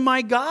Lord and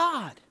my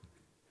God.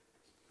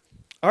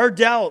 Our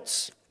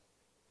doubts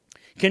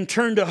can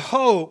turn to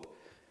hope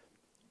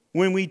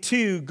when we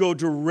too go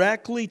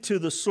directly to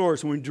the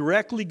source, when we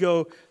directly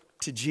go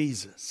to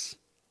Jesus.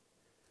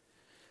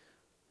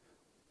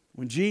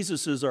 When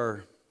Jesus is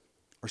our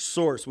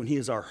source, when he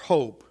is our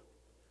hope,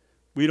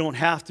 we don't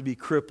have to be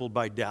crippled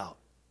by doubt.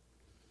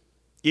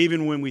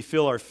 Even when we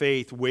feel our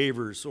faith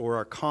wavers or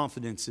our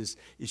confidence is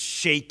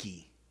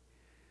shaky,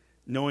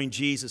 knowing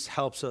Jesus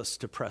helps us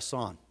to press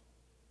on.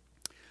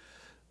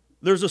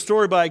 There's a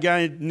story by a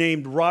guy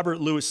named Robert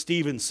Louis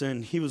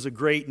Stevenson. He was a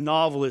great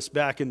novelist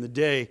back in the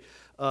day,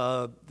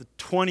 the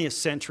 20th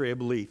century, I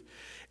believe.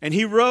 And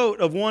he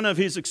wrote of one of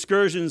his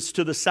excursions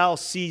to the South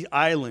Sea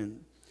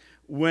Island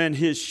when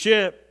his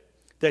ship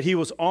that he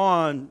was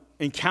on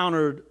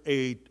encountered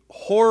a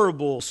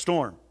horrible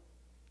storm.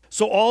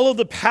 So all of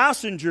the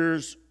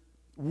passengers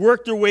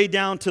worked their way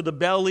down to the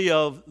belly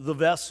of the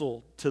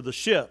vessel, to the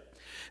ship.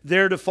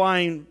 There they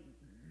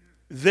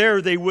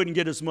wouldn't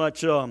get as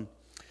much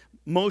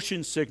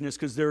motion sickness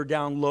because they were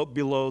down low,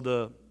 below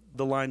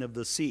the line of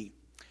the sea.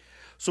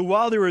 So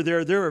while they were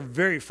there, they were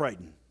very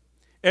frightened.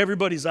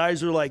 Everybody's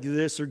eyes are like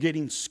this. They're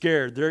getting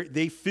scared.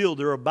 They feel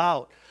they're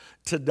about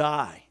to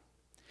die.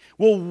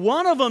 Well,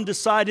 one of them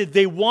decided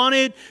they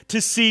wanted to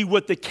see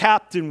what the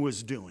captain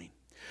was doing.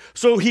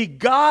 So he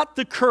got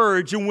the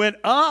courage and went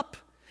up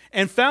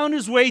and found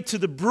his way to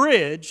the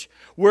bridge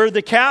where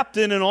the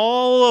captain and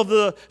all of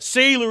the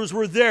sailors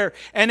were there.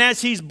 And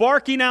as he's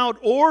barking out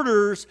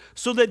orders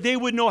so that they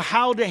would know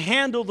how to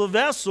handle the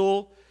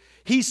vessel,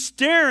 he's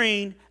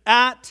staring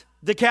at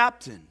the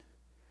captain.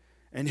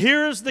 And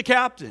here's the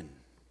captain.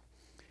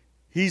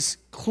 He's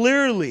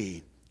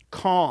clearly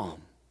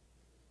calm.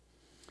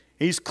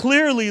 He's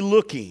clearly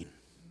looking.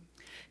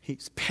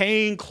 He's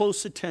paying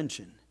close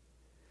attention.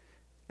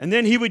 And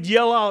then he would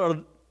yell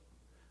out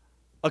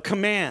a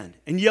command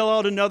and yell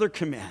out another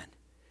command.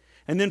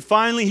 And then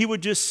finally he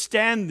would just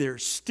stand there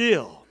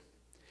still.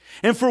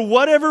 And for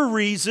whatever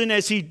reason,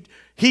 as he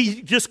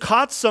just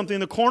caught something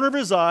in the corner of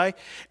his eye,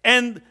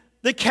 and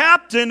the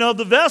captain of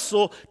the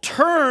vessel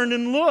turned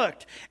and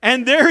looked.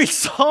 And there he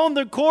saw in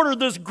the corner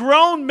this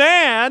grown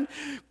man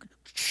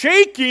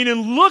shaking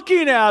and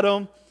looking at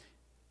him.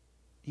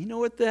 You know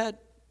what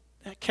that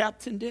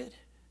captain did?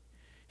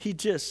 He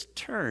just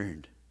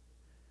turned.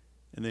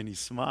 And then he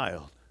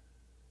smiled.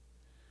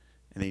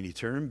 And then he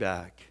turned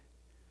back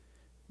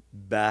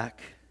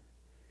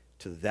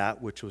to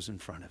that which was in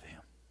front of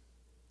him.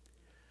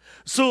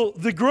 So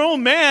the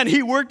grown man,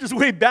 he worked his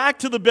way back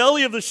to the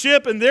belly of the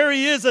ship, and there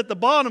he is at the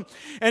bottom.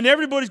 And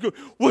everybody's going,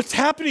 what's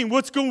happening?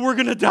 We're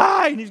going to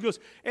die. And he goes,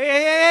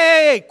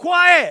 hey,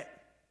 quiet.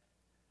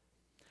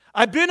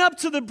 I've been up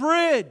to the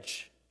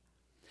bridge,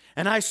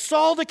 and I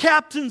saw the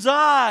captain's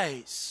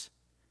eyes.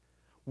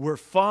 We're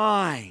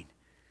fine.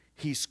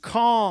 He's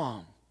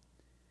calm.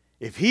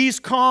 If he's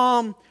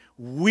calm,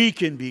 we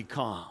can be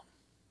calm.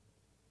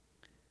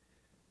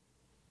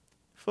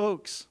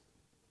 Folks,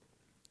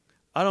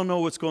 I don't know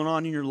what's going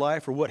on in your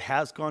life or what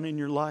has gone in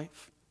your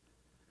life.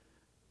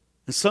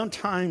 And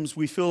sometimes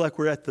we feel like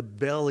we're at the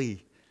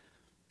belly,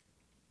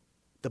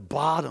 the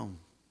bottom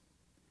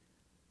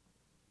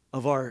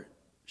of our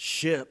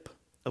ship,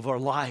 of our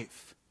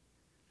life.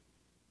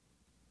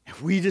 And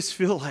we just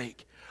feel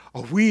like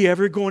Are we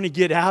ever going to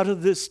get out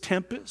of this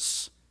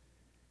tempest?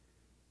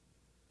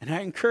 And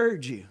I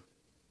encourage you,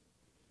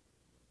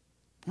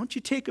 why don't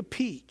you take a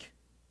peek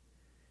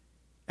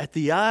at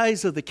the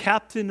eyes of the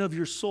captain of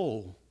your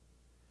soul,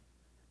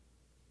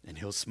 and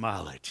he'll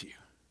smile at you.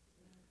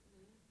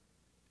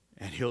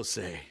 And he'll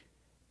say,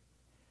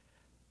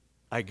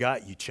 I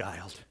got you,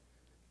 child.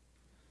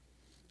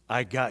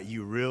 I got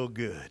you real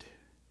good.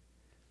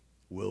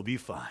 We'll be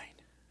fine.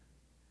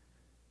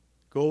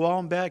 Go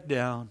on back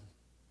down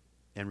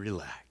and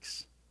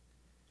relax.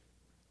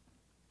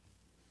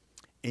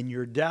 And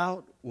your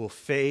doubt will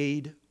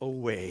fade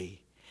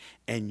away,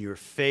 and your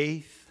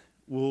faith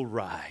will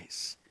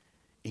rise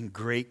in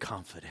great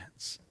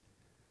confidence.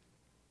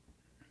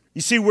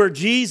 You see, where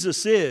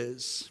Jesus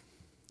is,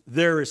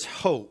 there is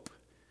hope.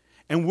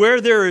 And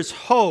where there is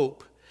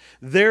hope,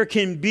 there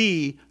can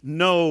be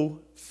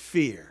no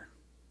fear.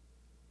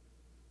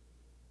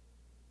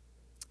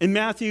 In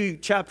Matthew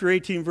chapter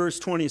 18, verse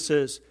 20, it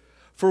says,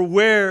 for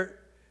where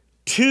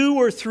 2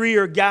 or 3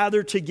 are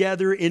gathered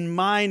together in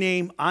my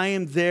name, I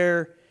am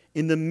there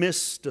in the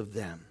midst of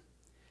them.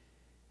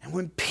 And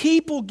when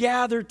people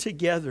gather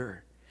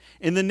together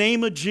in the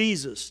name of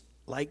Jesus,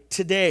 like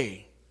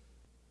today,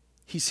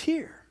 He's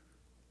here.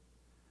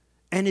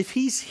 And if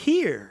He's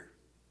here,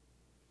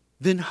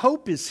 then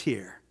hope is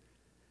here.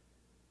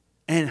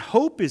 And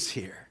hope is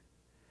here.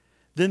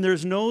 Then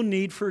there's no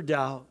need for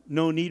doubt,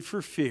 no need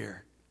for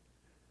fear.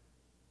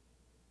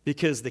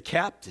 Because the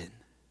captain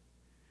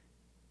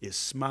is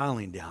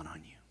smiling down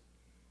on you.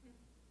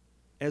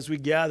 As we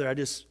gather, I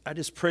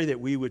just pray that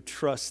we would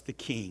trust the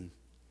King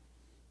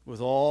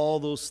with all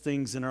those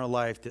things in our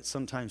life that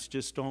sometimes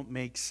just don't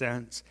make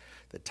sense.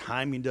 The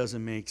timing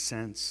doesn't make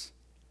sense.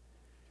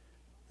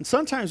 And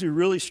sometimes we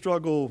really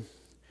struggle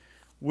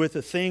with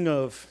a thing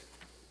of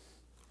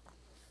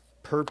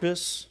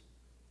purpose.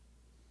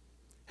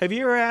 Have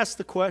you ever asked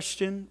the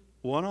question,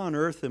 what on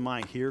earth am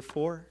I here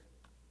for?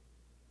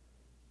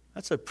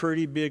 That's a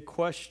pretty big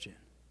question.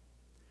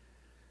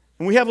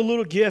 And we have a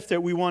little gift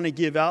that we want to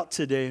give out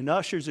today. And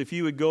ushers, if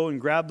you would go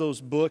and grab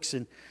those books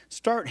and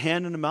start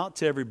handing them out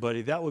to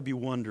everybody, that would be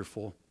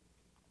wonderful.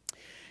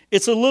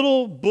 It's a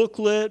little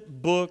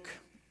booklet book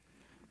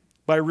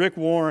by Rick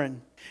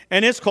Warren.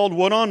 And it's called,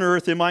 What on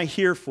Earth Am I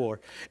Here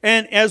For?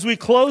 And as we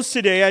close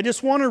today, I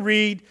just want to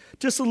read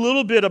just a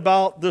little bit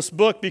about this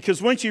book,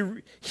 because once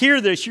you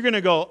hear this, you're going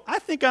to go, I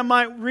think I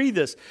might read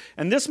this.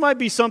 And this might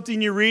be something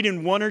you read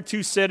in 1 or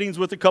 2 settings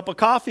with a cup of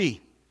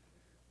coffee.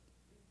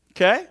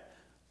 Okay?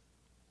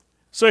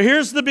 So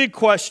here's the big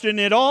question.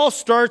 It all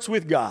starts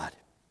with God.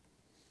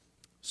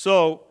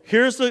 So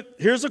here's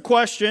a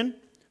question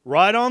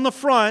right on the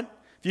front.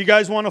 If you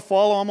guys want to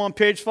follow, I'm on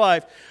page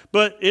 5.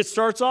 But it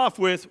starts off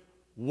with,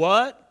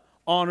 what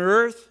on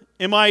earth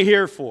am I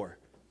here for?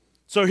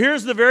 So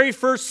here's the very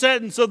first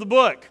sentence of the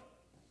book.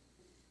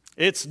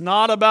 It's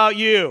not about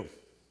you.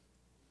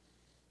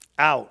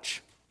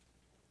 Ouch.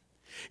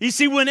 You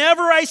see,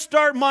 whenever I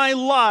start my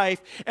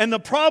life and the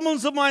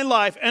problems of my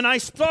life, and I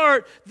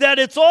start that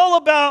it's all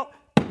about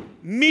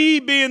me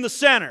being the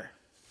center.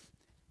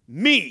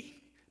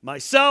 Me,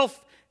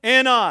 myself,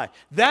 and I.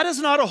 That is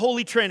not a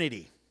Holy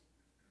Trinity.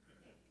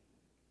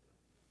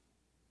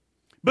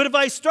 But if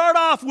I start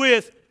off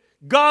with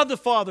God the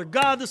Father,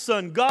 God the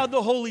Son, God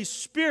the Holy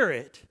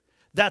Spirit,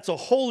 that's a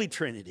Holy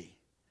Trinity.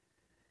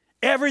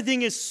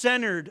 Everything is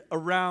centered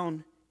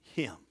around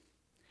Him.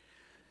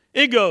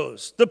 It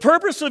goes, the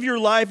purpose of your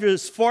life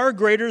is far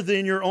greater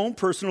than your own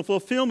personal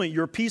fulfillment,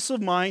 your peace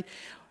of mind,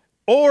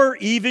 or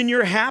even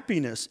your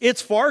happiness.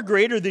 It's far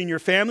greater than your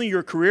family,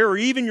 your career, or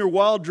even your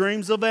wild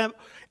dreams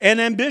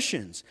and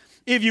ambitions.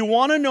 If you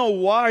want to know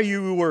why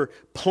you were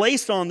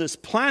placed on this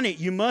planet,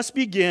 you must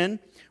begin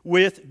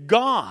with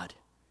God.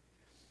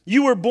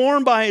 You were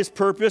born by His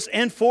purpose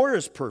and for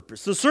His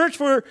purpose. The search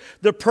for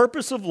the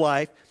purpose of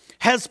life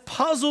has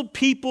puzzled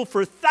people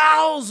for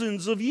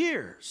thousands of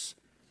years.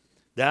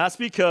 That's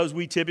because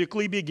we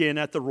typically begin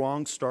at the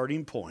wrong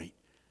starting point,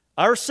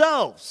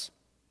 ourselves.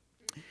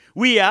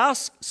 We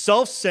ask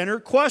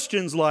self-centered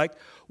questions like,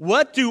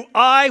 what do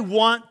I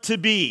want to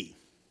be?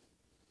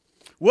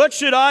 What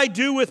should I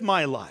do with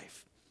my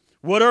life?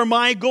 What are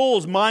my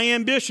goals, my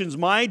ambitions,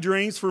 my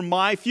dreams for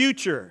my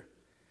future?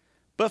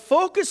 But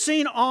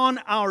focusing on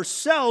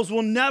ourselves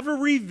will never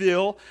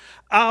reveal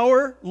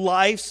our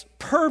life's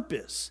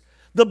purpose.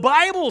 The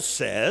Bible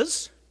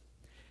says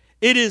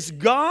it is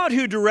God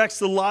who directs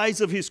the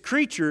lives of His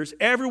creatures.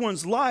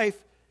 Everyone's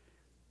life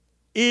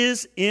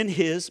is in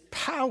His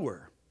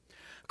power.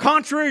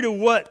 Contrary to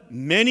what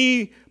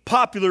many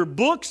popular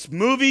books,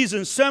 movies,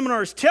 and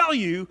seminars tell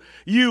you,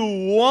 you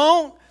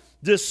won't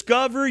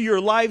discover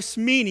your life's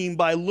meaning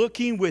by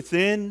looking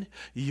within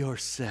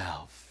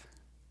yourself.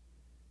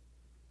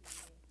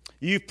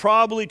 You've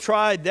probably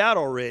tried that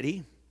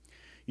already.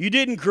 You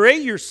didn't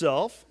create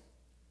yourself,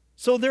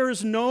 so there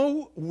is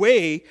no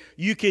way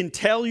you can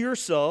tell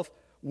yourself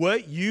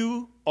what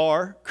you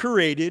are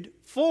created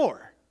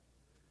for.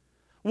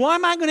 Why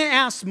am I going to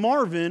ask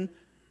Marvin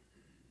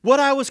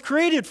what I was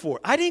created for?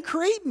 I didn't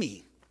create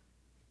me.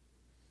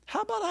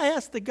 How about I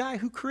ask the guy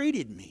who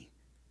created me?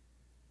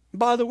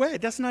 By the way,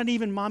 that's not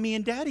even mommy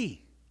and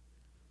daddy.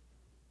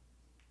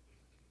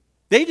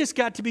 They just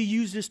got to be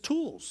used as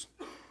tools.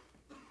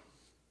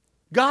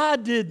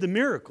 God did the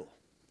miracle.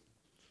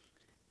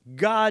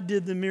 God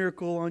did the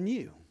miracle on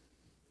you.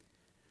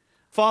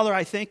 Father,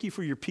 I thank you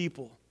for your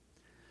people.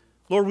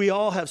 Lord, we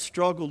all have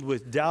struggled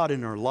with doubt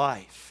in our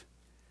life.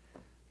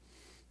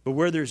 But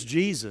where there's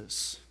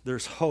Jesus,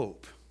 there's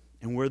hope.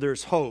 And where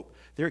there's hope,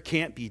 there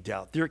can't be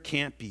doubt. There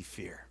can't be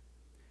fear.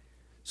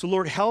 So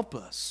Lord, help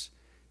us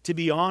to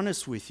be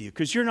honest with you,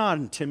 because you're not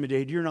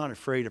intimidated. You're not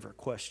afraid of our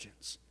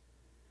questions.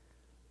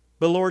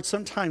 But Lord,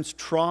 sometimes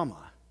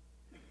trauma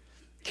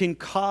can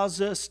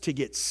cause us to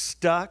get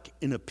stuck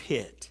in a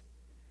pit,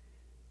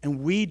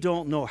 and we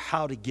don't know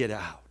how to get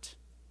out.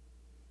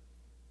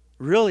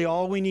 Really,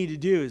 all we need to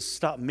do is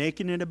stop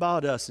making it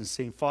about us and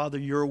saying, Father,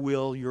 your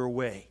will, your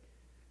way.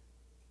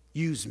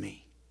 Use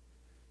me.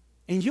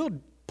 And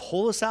you'll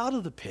pull us out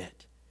of the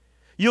pit.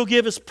 You'll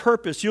give us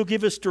purpose. You'll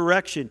give us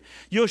direction.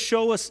 You'll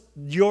show us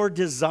your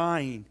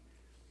design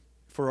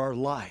for our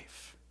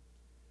life.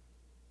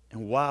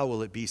 And wow,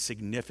 will it be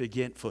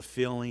significant,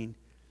 fulfilling,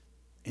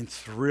 and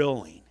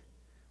thrilling.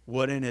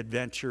 What an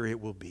adventure it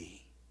will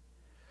be.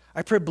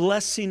 I pray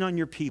blessing on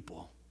your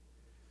people.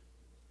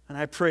 And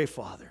I pray,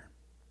 Father,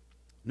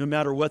 no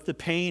matter what the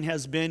pain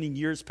has been in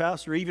years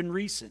past or even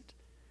recent,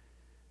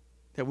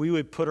 that we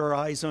would put our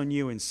eyes on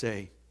you and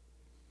say,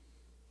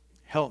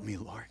 help me,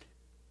 Lord.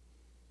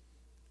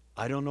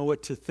 I don't know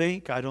what to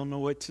think. I don't know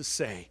what to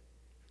say.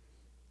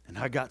 And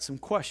I got some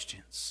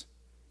questions.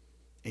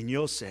 And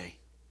you'll say,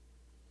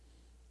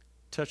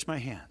 touch my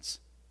hands,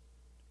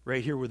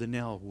 right here where the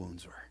nail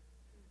wounds were.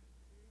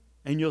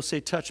 And you'll say,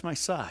 touch my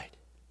side.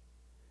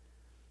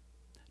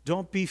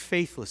 Don't be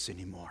faithless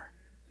anymore.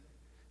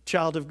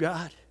 Child of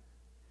God,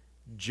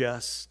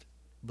 just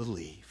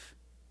believe.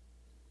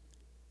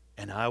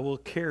 And I will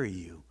carry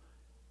you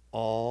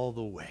all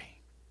the way.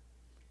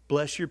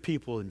 Bless your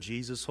people in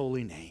Jesus'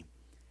 holy name.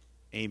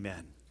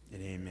 Amen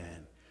and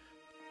amen.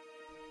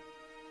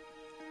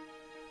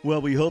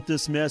 Well, we hope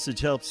this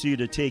message helps you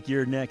to take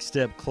your next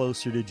step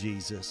closer to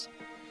Jesus.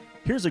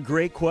 Here's a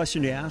great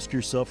question to ask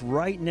yourself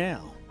right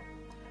now.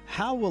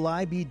 How will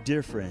I be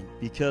different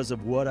because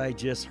of what I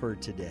just heard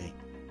today?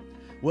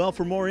 Well,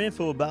 for more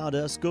info about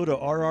us, go to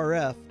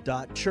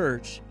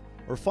rrf.church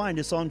or find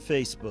us on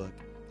Facebook.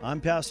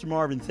 I'm Pastor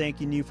Marvin,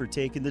 thanking you for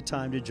taking the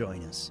time to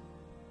join us.